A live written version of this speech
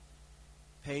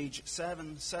page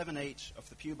 778 of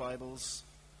the Pew Bibles,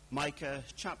 Micah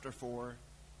chapter 4,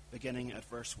 beginning at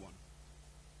verse 1.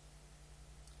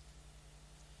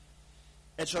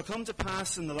 It shall come to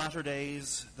pass in the latter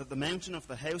days that the mountain of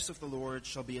the house of the Lord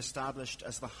shall be established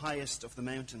as the highest of the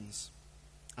mountains,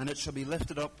 and it shall be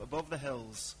lifted up above the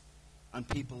hills, and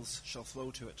peoples shall flow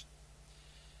to it.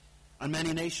 And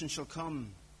many nations shall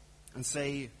come and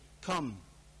say, Come,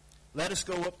 let us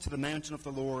go up to the mountain of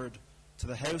the Lord, to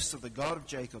the house of the God of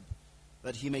Jacob,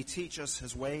 that he may teach us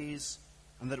his ways,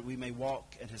 and that we may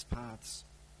walk in his paths.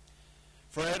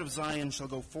 For out of Zion shall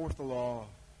go forth the law,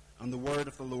 and the word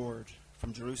of the Lord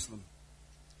from Jerusalem.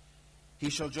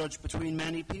 He shall judge between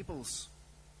many peoples,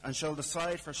 and shall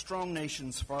decide for strong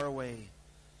nations far away.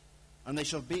 And they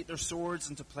shall beat their swords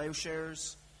into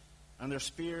plowshares, and their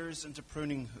spears into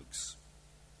pruning hooks.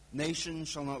 Nation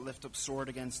shall not lift up sword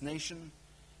against nation,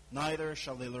 neither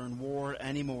shall they learn war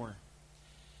any more.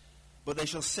 But they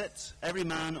shall sit, every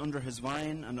man under his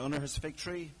vine and under his fig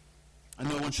tree, and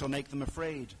no one shall make them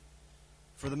afraid,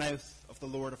 for the mouth of the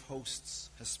Lord of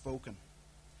hosts has spoken.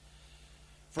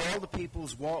 For all the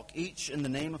peoples walk each in the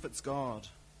name of its God,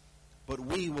 but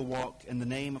we will walk in the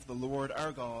name of the Lord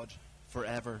our God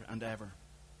forever and ever.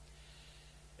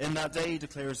 In that day,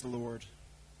 declares the Lord,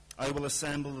 I will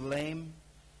assemble the lame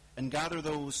and gather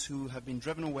those who have been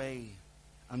driven away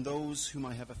and those whom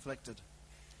I have afflicted.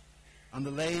 And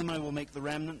the lame I will make the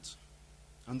remnant,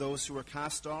 and those who are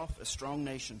cast off a strong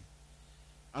nation.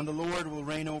 And the Lord will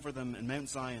reign over them in Mount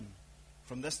Zion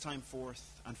from this time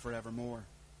forth and forevermore.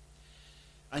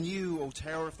 And you, O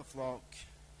tower of the flock,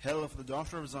 hill of the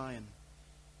daughter of Zion,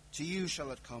 to you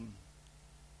shall it come.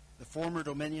 The former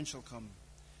dominion shall come,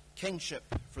 kingship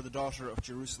for the daughter of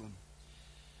Jerusalem.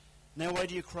 Now why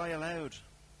do you cry aloud?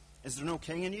 Is there no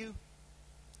king in you?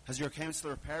 Has your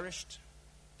counselor perished?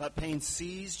 That pain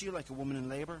seized you like a woman in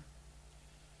labor?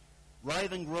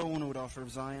 Writhe and groan, O daughter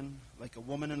of Zion, like a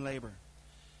woman in labor.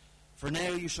 For now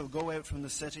you shall go out from the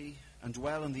city and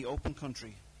dwell in the open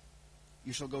country.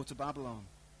 You shall go to Babylon.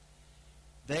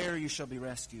 There you shall be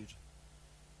rescued.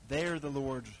 There the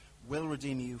Lord will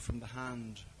redeem you from the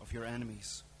hand of your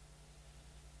enemies.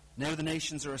 Now the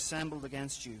nations are assembled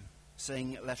against you,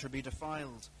 saying, Let her be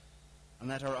defiled, and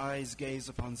let our eyes gaze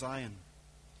upon Zion.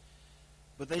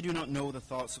 But they do not know the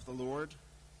thoughts of the Lord.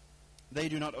 They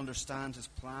do not understand his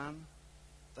plan,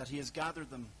 that he has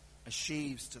gathered them as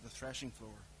sheaves to the threshing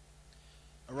floor.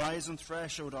 Arise and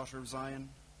thresh, O daughter of Zion,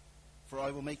 for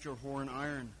I will make your horn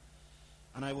iron,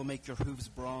 and I will make your hooves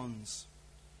bronze.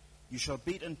 You shall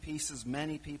beat in pieces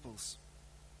many peoples,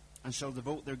 and shall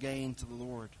devote their gain to the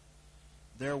Lord,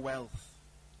 their wealth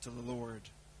to the Lord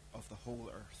of the whole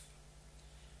earth.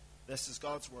 This is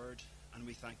God's word, and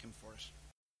we thank him for it.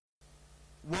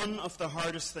 One of the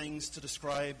hardest things to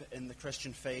describe in the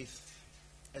Christian faith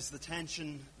is the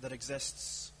tension that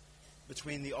exists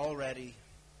between the already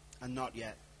and not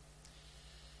yet.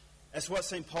 It's what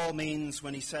St. Paul means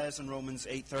when he says in Romans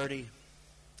 8:30,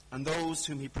 And those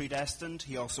whom he predestined,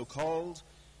 he also called.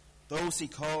 Those he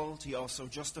called, he also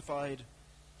justified.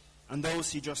 And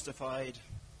those he justified,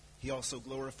 he also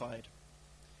glorified.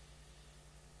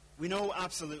 We know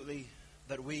absolutely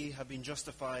that we have been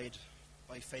justified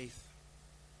by faith.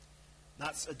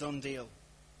 That's a done deal.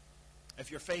 If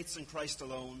your faith's in Christ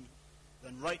alone,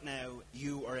 then right now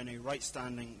you are in a right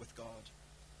standing with God.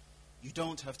 You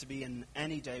don't have to be in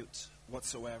any doubt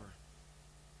whatsoever.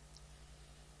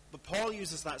 But Paul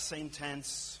uses that same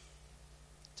tense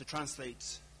to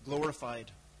translate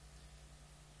glorified.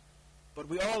 But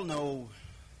we all know,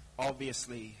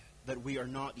 obviously, that we are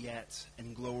not yet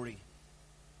in glory.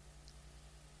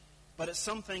 But it's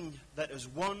something that is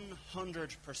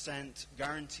 100%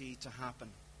 guaranteed to happen.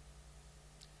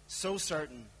 So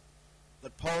certain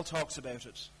that Paul talks about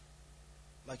it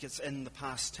like it's in the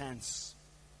past tense.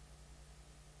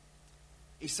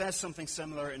 He says something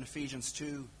similar in Ephesians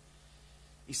 2.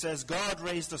 He says, God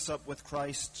raised us up with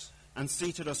Christ and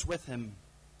seated us with him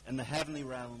in the heavenly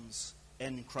realms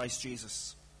in Christ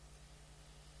Jesus.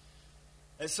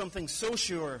 It's something so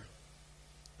sure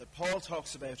that Paul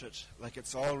talks about it like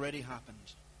it's already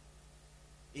happened,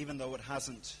 even though it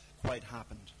hasn't quite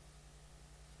happened.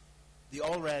 The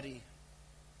already,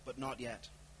 but not yet.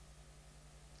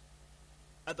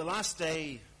 At the last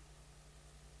day,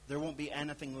 there won't be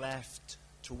anything left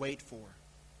to wait for.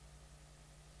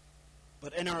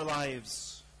 But in our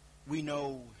lives, we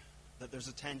know that there's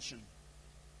a tension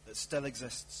that still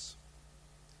exists.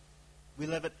 We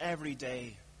live it every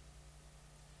day.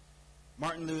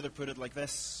 Martin Luther put it like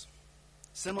this: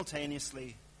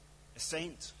 simultaneously, a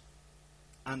saint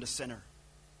and a sinner.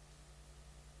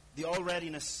 The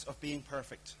alreadiness of being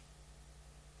perfect,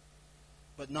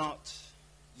 but not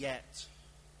yet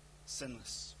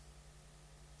sinless.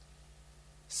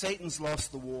 Satan's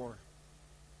lost the war.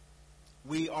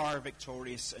 We are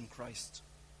victorious in Christ.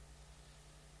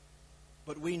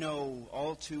 But we know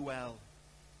all too well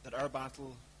that our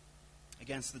battle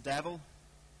against the devil,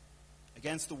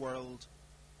 against the world,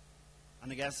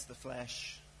 and against the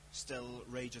flesh still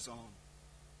rages on.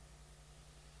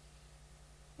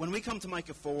 When we come to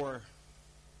Micah 4,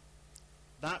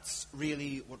 that's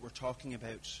really what we're talking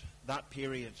about, that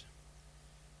period,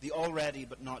 the already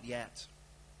but not yet,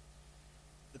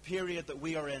 the period that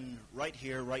we are in right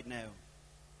here, right now.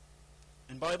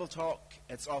 In Bible talk,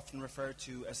 it's often referred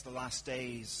to as the last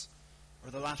days or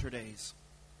the latter days.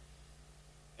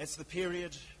 It's the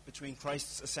period between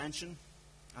Christ's ascension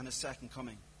and his second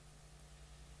coming.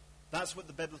 That's what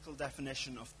the biblical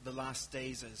definition of the last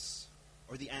days is,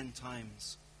 or the end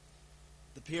times.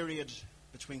 The period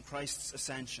between Christ's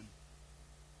ascension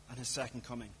and his second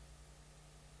coming.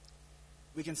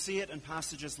 We can see it in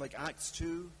passages like Acts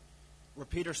 2, where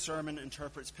Peter's sermon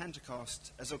interprets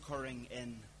Pentecost as occurring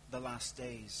in the last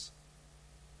days.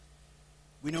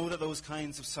 We know that those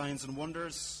kinds of signs and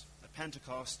wonders at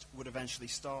Pentecost would eventually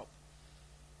stop,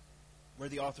 where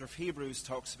the author of Hebrews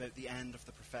talks about the end of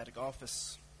the prophetic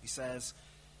office. He says,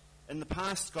 "In the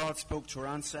past God spoke to our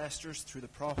ancestors through the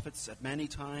prophets at many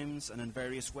times and in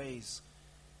various ways.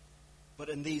 But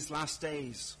in these last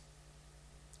days,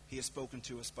 he has spoken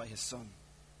to us by his Son."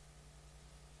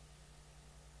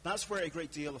 That's where a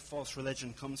great deal of false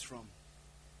religion comes from.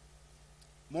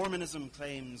 Mormonism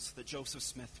claims that Joseph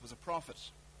Smith was a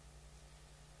prophet.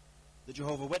 The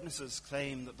Jehovah's Witnesses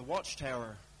claim that the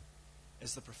Watchtower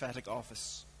is the prophetic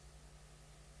office.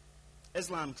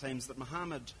 Islam claims that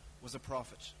Muhammad was a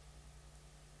prophet.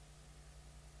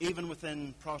 Even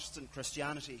within Protestant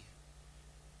Christianity,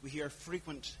 we hear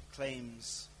frequent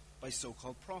claims by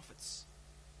so-called prophets.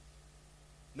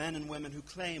 Men and women who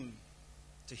claim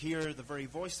to hear the very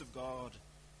voice of God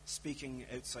speaking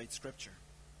outside Scripture.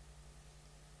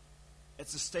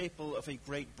 It's a staple of a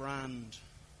great brand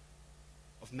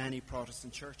of many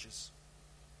Protestant churches.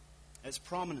 It's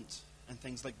prominent in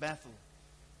things like Bethel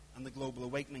and the Global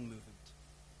Awakening movement.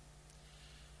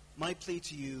 My plea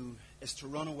to you is to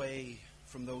run away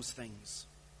from those things.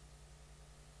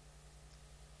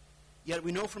 Yet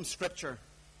we know from Scripture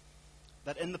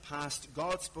that in the past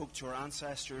God spoke to our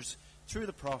ancestors through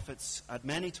the prophets at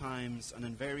many times and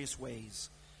in various ways.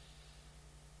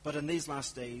 But in these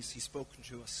last days, he's spoken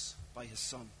to us by his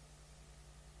Son.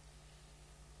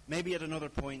 Maybe at another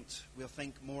point, we'll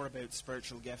think more about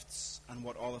spiritual gifts and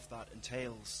what all of that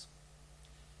entails.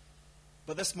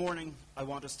 But this morning, I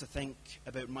want us to think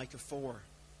about Micah 4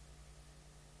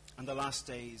 and the last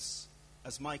days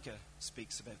as Micah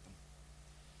speaks about them.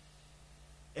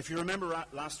 If you remember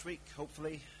last week,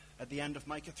 hopefully, at the end of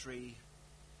Micah 3,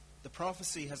 the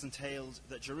prophecy has entailed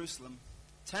that Jerusalem,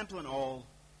 temple and all,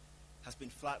 has been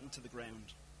flattened to the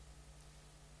ground.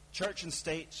 Church and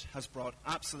state has brought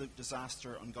absolute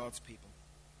disaster on God's people.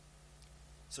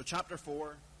 So chapter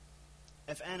 4,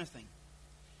 if anything,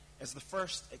 is the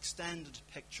first extended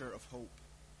picture of hope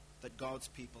that God's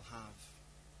people have.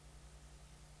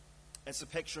 It's a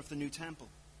picture of the new temple.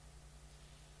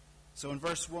 So in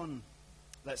verse 1,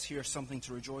 let's hear something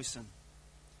to rejoice in.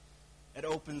 It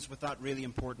opens with that really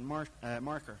important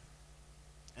marker,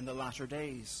 in the latter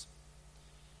days.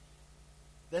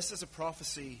 This is a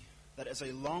prophecy that is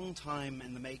a long time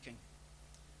in the making,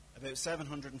 about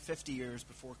 750 years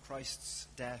before Christ's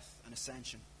death and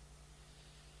ascension.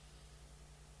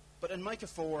 But in Micah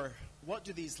 4, what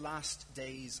do these last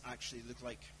days actually look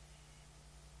like?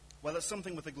 Well, it's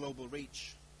something with a global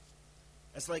reach.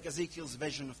 It's like Ezekiel's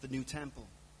vision of the new temple.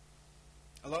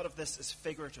 A lot of this is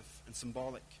figurative and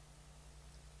symbolic.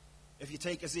 If you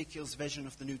take Ezekiel's vision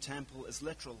of the new temple as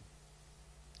literal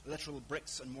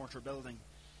bricks and mortar building,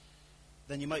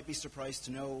 then you might be surprised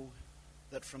to know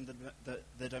that from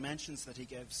the dimensions that he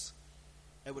gives,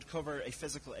 it would cover a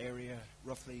physical area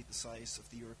roughly the size of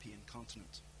the European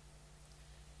continent.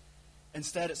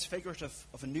 Instead, it's figurative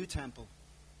of a new temple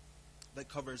that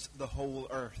covers the whole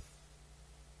earth.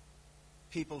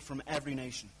 People from every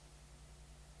nation.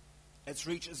 Its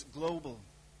reach is global.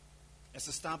 It's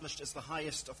established as the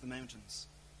highest of the mountains.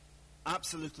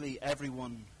 Absolutely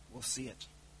everyone will see it.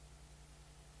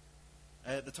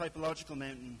 The typological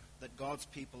mountain that God's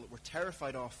people were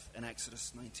terrified of in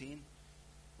Exodus 19,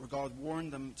 where God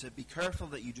warned them to be careful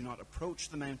that you do not approach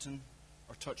the mountain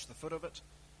or touch the foot of it.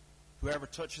 Whoever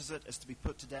touches it is to be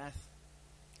put to death.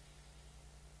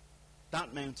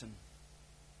 That mountain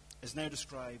is now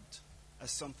described as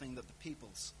something that the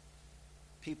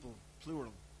people,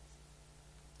 plural,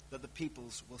 that the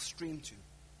peoples will stream to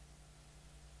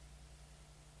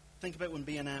Think about when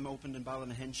B&M opened in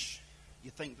Ballynahinch. You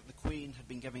think that the Queen had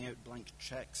been giving out blank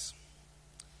cheques.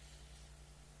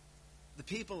 The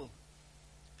people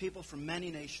from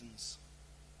many nations,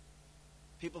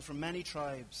 people from many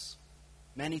tribes,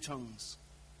 many tongues,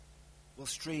 will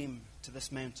stream to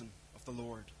this mountain of the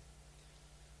Lord.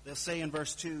 They'll say in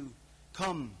verse 2,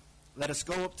 "Come, let us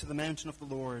go up to the mountain of the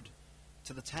Lord,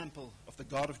 to the temple of the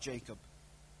God of Jacob.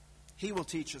 He will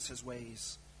teach us his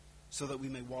ways, so that we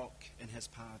may walk in his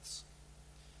paths."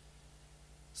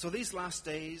 So these last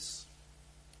days,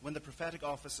 when the prophetic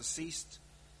office has ceased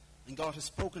and God has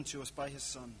spoken to us by his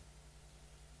Son,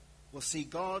 we'll see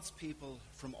God's people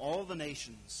from all the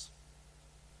nations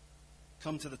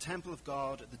come to the temple of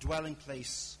God, the dwelling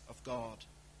place of God.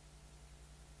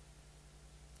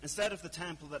 Instead of the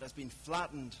temple that has been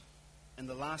flattened in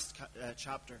the last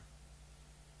chapter,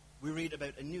 we read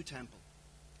about a new temple,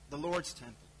 the Lord's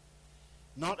temple.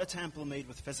 Not a temple made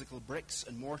with physical bricks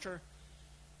and mortar,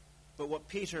 but what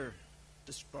Peter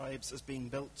describes as being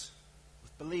built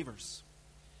with believers,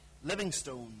 living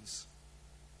stones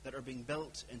that are being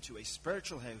built into a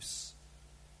spiritual house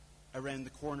around the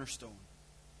cornerstone,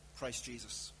 Christ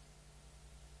Jesus.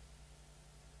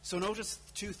 So notice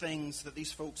two things that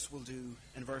these folks will do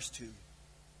in verse 2.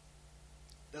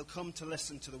 They'll come to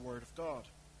listen to the word of God.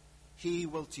 He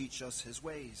will teach us his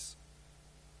ways.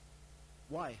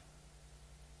 Why?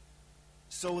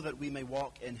 So that we may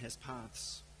walk in his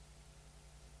paths.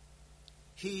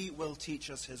 He will teach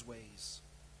us his ways.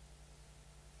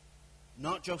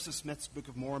 Not Joseph Smith's Book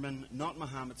of Mormon, not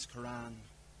Muhammad's Quran,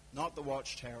 not the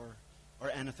Watchtower, or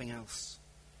anything else.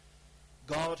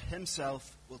 God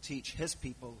himself will teach his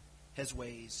people his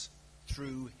ways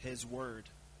through his word.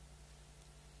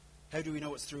 How do we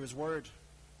know it's through his word?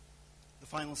 The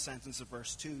final sentence of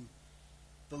verse 2.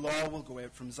 The law will go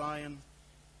out from Zion,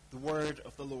 the word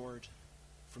of the Lord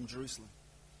from Jerusalem.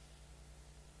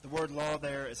 The word law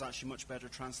there is actually much better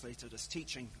translated as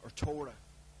teaching or Torah.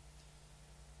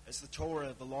 It's the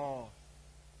Torah, the law,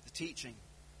 the teaching,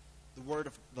 the word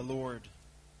of the Lord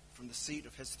from the seat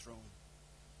of his throne,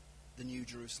 the New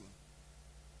Jerusalem.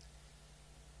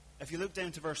 If you look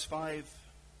down to verse 5,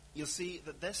 you'll see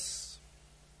that this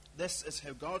is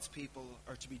how God's people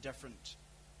are to be different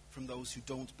from those who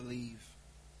don't believe.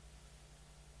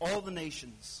 All the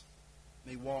nations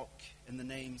may walk in the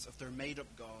names of their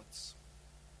made-up gods.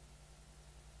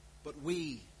 But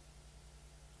we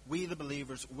the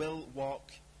believers, will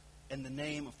walk in the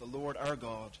name of the Lord our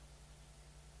God,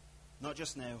 not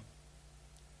just now,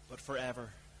 but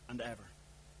forever and ever.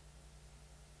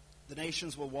 The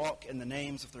nations will walk in the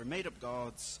names of their made-up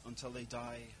gods until they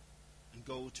die and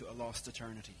go to a lost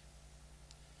eternity.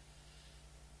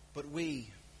 But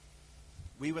we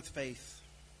with faith,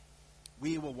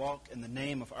 we will walk in the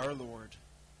name of our Lord,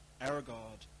 our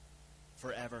God,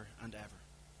 forever and ever.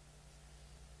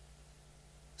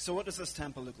 So what does this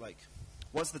temple look like?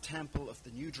 What's the temple of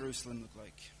the New Jerusalem look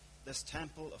like? This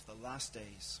temple of the last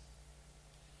days.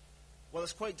 Well,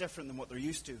 it's quite different than what they're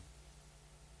used to.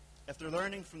 If they're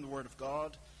learning from the Word of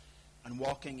God and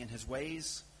walking in his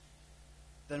ways,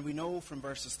 then we know from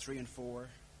verses 3 and 4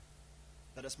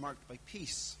 that it's marked by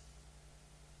peace.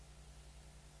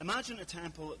 Imagine a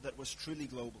temple that was truly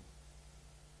global.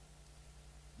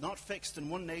 Not fixed in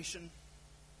one nation,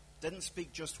 didn't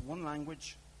speak just one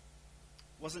language,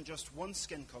 wasn't just one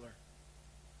skin color,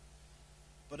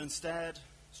 but instead,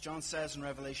 as John says in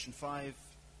Revelation 5,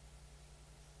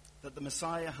 that the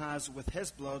Messiah has, with his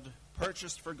blood,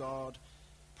 purchased for God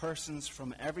persons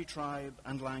from every tribe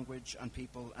and language and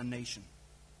people and nation.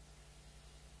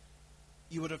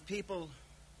 You would have people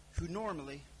who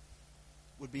normally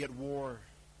would be at war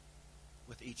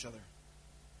with each other,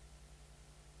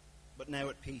 but now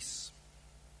at peace.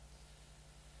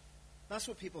 That's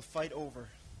what people fight over.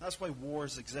 That's why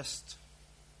wars exist.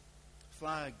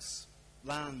 Flags,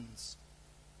 lands,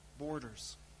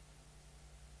 borders.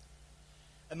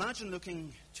 Imagine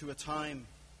looking to a time,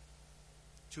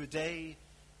 to a day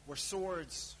where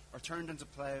swords are turned into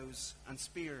plows and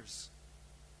spears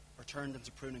are turned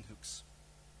into pruning hooks.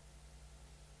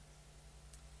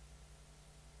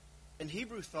 In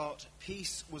Hebrew thought,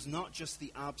 peace was not just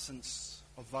the absence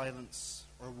of violence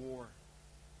or war.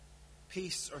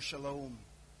 Peace, or shalom,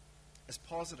 is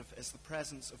positive as the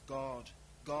presence of God,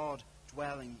 God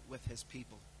dwelling with his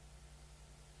people.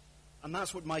 And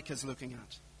that's what Micah is looking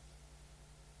at.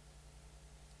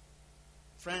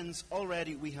 Friends,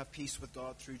 already we have peace with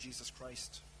God through Jesus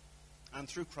Christ. And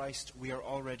through Christ, we are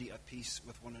already at peace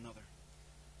with one another.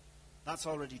 That's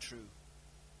already true.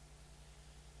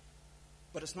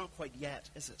 But it's not quite yet,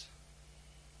 is it?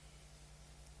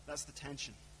 That's the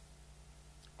tension.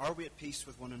 Are we at peace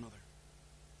with one another?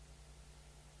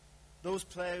 Those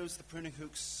plows, the pruning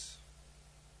hooks,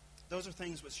 those are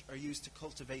things which are used to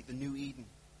cultivate the new Eden.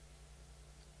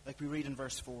 Like we read in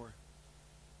verse 4,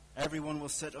 everyone will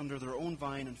sit under their own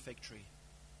vine and fig tree.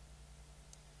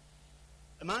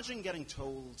 Imagine getting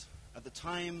told at the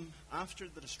time after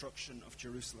the destruction of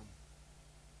Jerusalem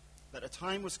that a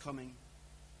time was coming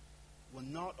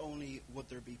when not only would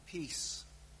there be peace,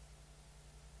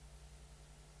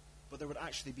 but there would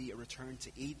actually be a return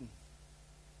to Eden.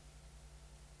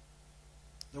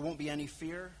 There won't be any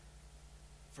fear,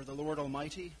 for the Lord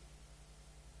Almighty.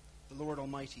 The Lord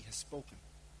Almighty has spoken.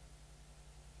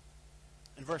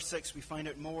 In verse 6, we find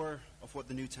out more of what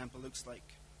the new temple looks like.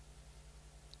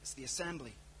 It's the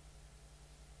assembly,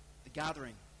 the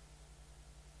gathering,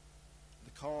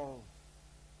 the call,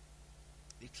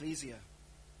 the ecclesia,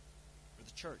 or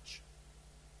the church.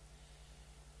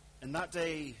 In that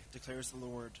day, declares the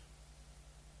Lord,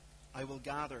 I will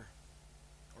gather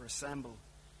or assemble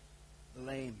the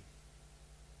lame.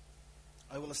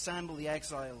 I will assemble the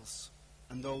exiles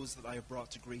and those that I have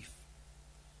brought to grief.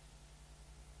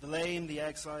 The lame, the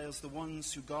exiles, the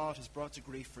ones who God has brought to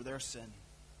grief for their sin.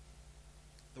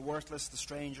 The worthless, the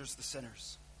strangers, the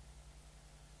sinners.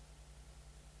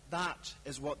 That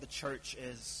is what the church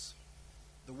is.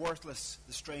 The worthless,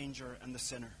 the stranger, and the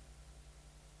sinner.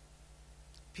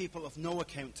 People of no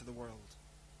account to the world.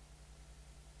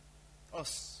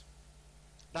 Us.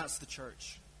 That's the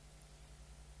church.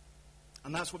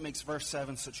 And that's what makes verse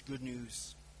 7 such good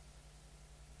news.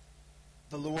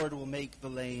 The Lord will make the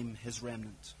lame his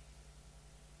remnant.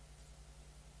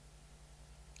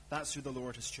 That's who the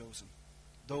Lord has chosen.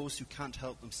 Those who can't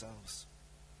help themselves.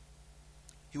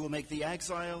 He will make the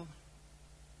exile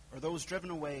or those driven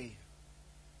away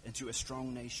into a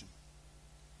strong nation.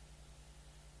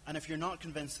 And if you're not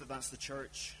convinced that that's the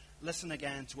church, listen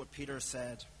again to what Peter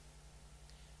said.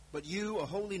 But you, a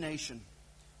holy nation,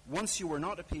 once you were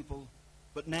not a people,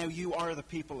 but now you are the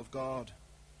people of God.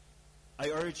 I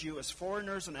urge you as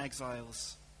foreigners and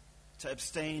exiles to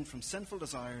abstain from sinful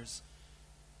desires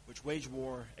which wage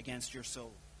war against your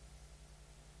soul.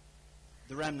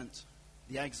 The remnant,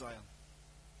 the exile,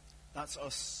 that's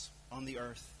us on the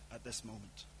earth at this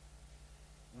moment.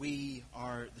 We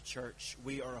are the church.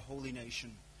 We are a holy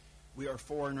nation. We are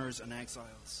foreigners and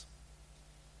exiles.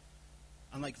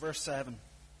 And like verse 7,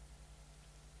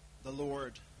 the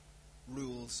Lord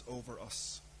rules over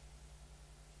us.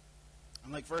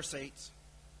 And like verse 8,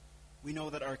 we know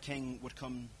that our king would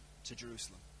come to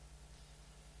Jerusalem.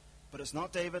 But it's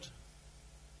not David.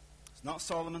 It's not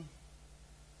Solomon.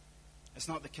 It's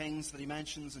not the kings that he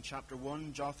mentions in chapter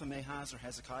 1, Jotham, Ahaz, or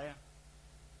Hezekiah.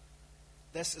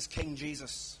 This is King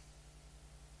Jesus.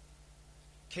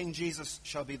 King Jesus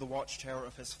shall be the watchtower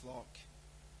of his flock,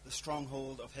 the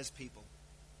stronghold of his people.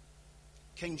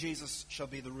 King Jesus shall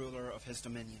be the ruler of his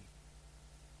dominion.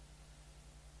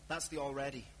 That's the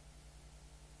already.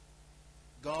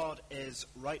 God is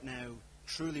right now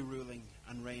truly ruling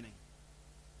and reigning.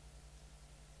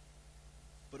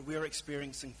 But we're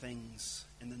experiencing things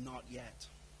in the not yet.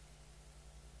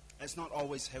 It's not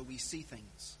always how we see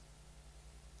things.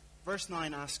 Verse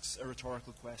 9 asks a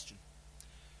rhetorical question.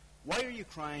 Why are you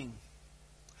crying?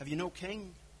 Have you no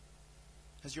king?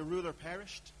 Has your ruler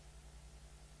perished?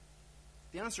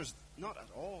 The answer is not at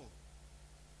all.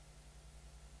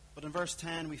 But in verse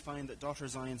 10 we find that daughter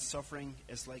Zion's suffering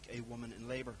is like a woman in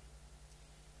labor.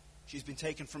 She's been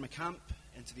taken from a camp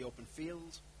into the open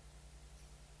field.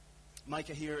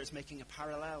 Micah here is making a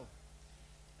parallel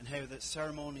in how the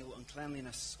ceremonial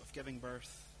uncleanliness of giving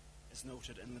birth is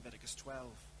noted in Leviticus 12.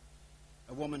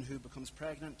 A woman who becomes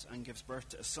pregnant and gives birth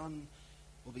to a son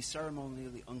will be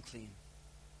ceremonially unclean.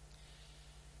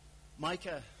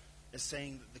 Micah is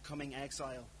saying that the coming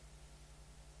exile,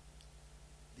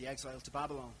 the exile to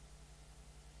Babylon,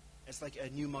 is like a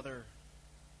new mother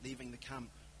leaving the camp.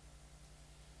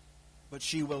 But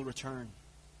she will return,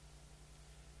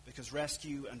 because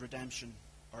rescue and redemption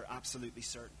are absolutely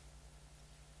certain.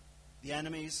 The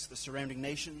enemies, the surrounding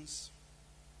nations,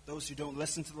 those who don't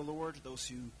listen to the Lord, those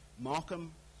who mock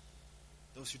him,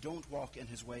 those who don't walk in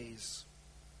his ways,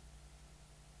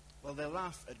 well, they'll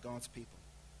laugh at God's people.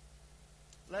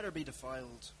 Let her be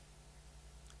defiled.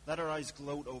 Let her eyes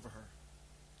gloat over her.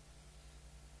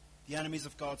 The enemies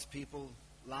of God's people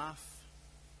laugh,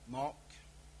 mock,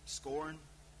 scorn.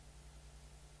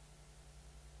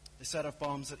 They set off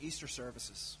bombs at Easter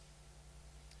services.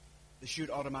 They shoot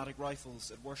automatic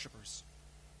rifles at worshippers.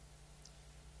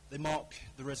 They mock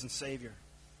the risen Savior.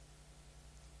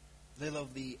 They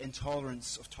love the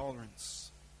intolerance of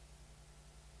tolerance.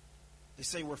 They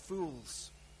say we're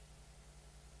fools.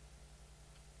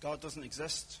 God doesn't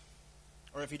exist.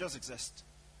 Or if he does exist,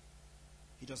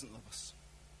 He doesn't love us.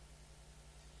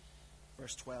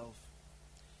 Verse 12.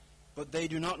 But they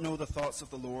do not know the thoughts of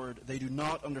the Lord. They do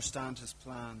not understand his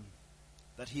plan,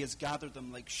 that he has gathered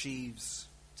them like sheaves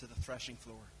to the threshing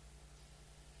floor.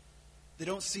 They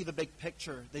don't see the big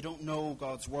picture. They don't know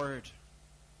God's word.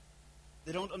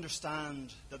 They don't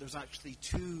understand that there's actually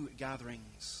two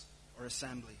gatherings or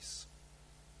assemblies.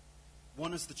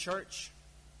 One is the church,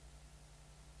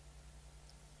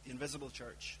 the invisible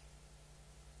church,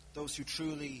 those who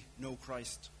truly know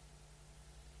Christ.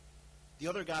 The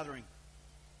other gathering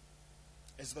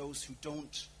is those who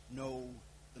don't know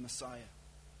the Messiah.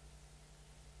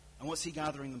 And what's he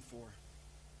gathering them for?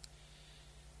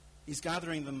 He's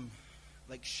gathering them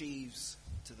like sheaves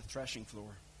to the threshing floor.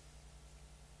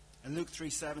 In Luke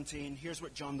 3:17, here's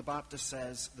what John the Baptist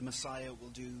says the Messiah will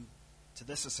do to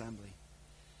this assembly.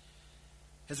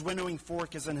 His winnowing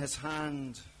fork is in his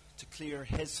hand to clear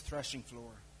his threshing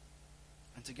floor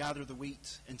and to gather the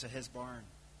wheat into his barn.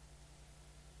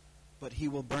 But he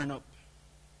will burn up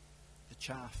the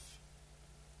chaff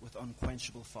with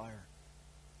unquenchable fire.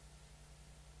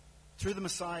 Through the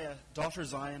Messiah, daughter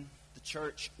Zion, the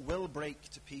church will break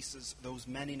to pieces those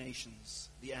many nations,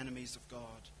 the enemies of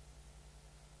God.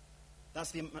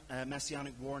 That's the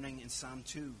messianic warning in Psalm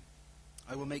 2.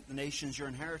 I will make the nations your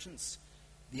inheritance,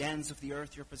 the ends of the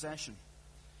earth your possession.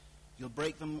 You'll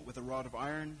break them with a rod of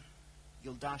iron.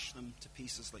 You'll dash them to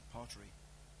pieces like pottery.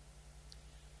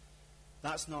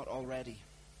 That's not already.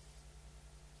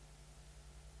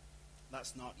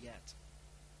 That's not yet.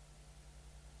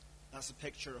 That's a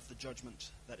picture of the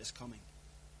judgment that is coming.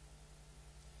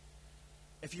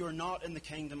 If you are not in the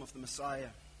kingdom of the Messiah,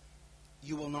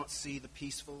 you will not see the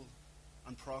peaceful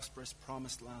and prosperous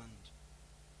promised land.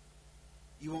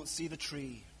 You won't see the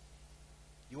tree.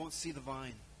 You won't see the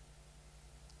vine.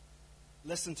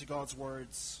 Listen to God's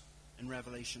words in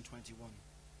Revelation 21.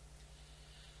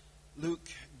 Look,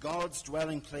 God's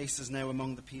dwelling place is now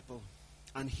among the people,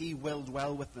 and he will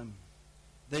dwell with them.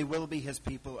 They will be his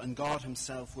people, and God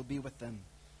himself will be with them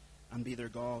and be their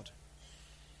God.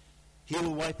 He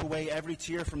will wipe away every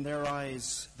tear from their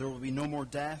eyes. There will be no more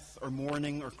death or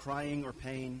mourning or crying or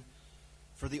pain,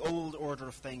 for the old order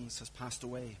of things has passed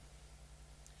away.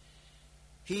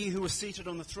 He who was seated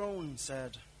on the throne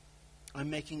said, I'm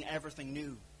making everything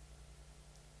new.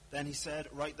 Then he said,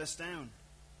 write this down,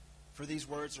 for these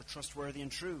words are trustworthy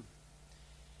and true.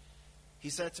 He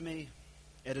said to me,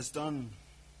 it is done.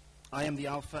 I am the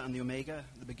Alpha and the Omega,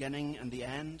 the beginning and the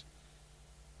end.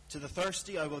 To the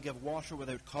thirsty I will give water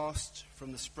without cost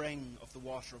from the spring of the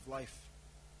water of life.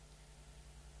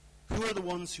 Who are the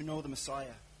ones who know the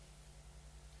Messiah?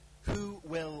 Who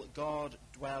will God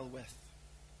dwell with?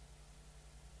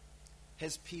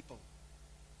 His people.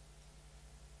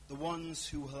 The ones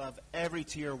who will have every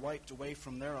tear wiped away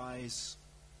from their eyes,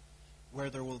 where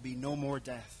there will be no more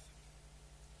death.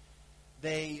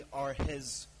 They are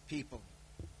his people.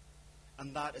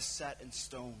 And that is set in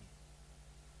stone.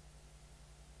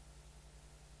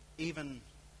 Even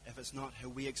if it's not how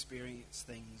we experience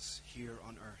things here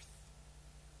on earth.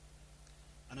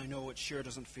 And I know it sure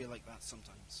doesn't feel like that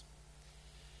sometimes.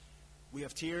 We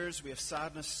have tears, we have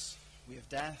sadness, we have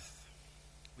death,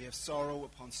 we have sorrow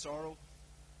upon sorrow.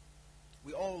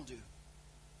 We all do.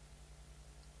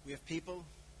 We have people,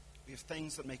 we have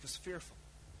things that make us fearful.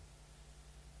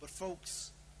 But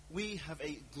folks, we have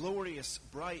a glorious,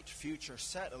 bright future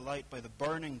set alight by the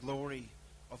burning glory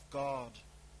of God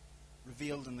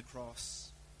revealed in the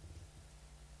cross.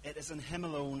 It is in him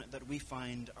alone that we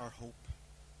find our hope.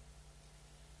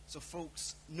 So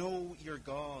folks, know your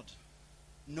God.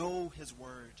 Know his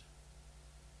word.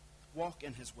 Walk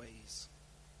in his ways.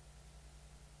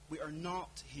 We are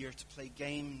not here to play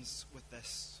games with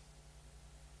this.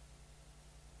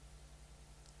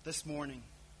 This morning,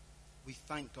 we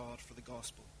thank God for the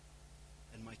gospel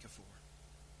in Micah 4.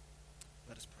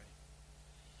 Let us pray.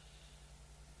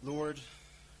 Lord,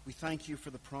 we thank you for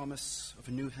the promise of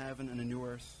a new heaven and a new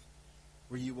earth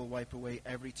where you will wipe away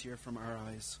every tear from our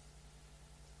eyes,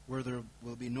 where there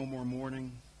will be no more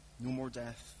mourning, no more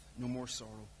death, no more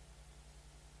sorrow,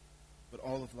 but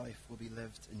all of life will be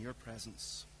lived in your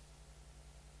presence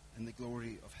in the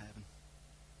glory of heaven.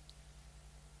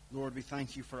 Lord, we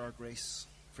thank you for our grace,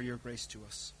 for your grace to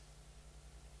us.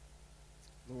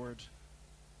 Lord,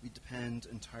 we depend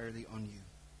entirely on you.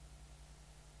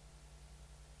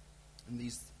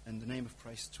 In the name of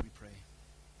Christ we pray.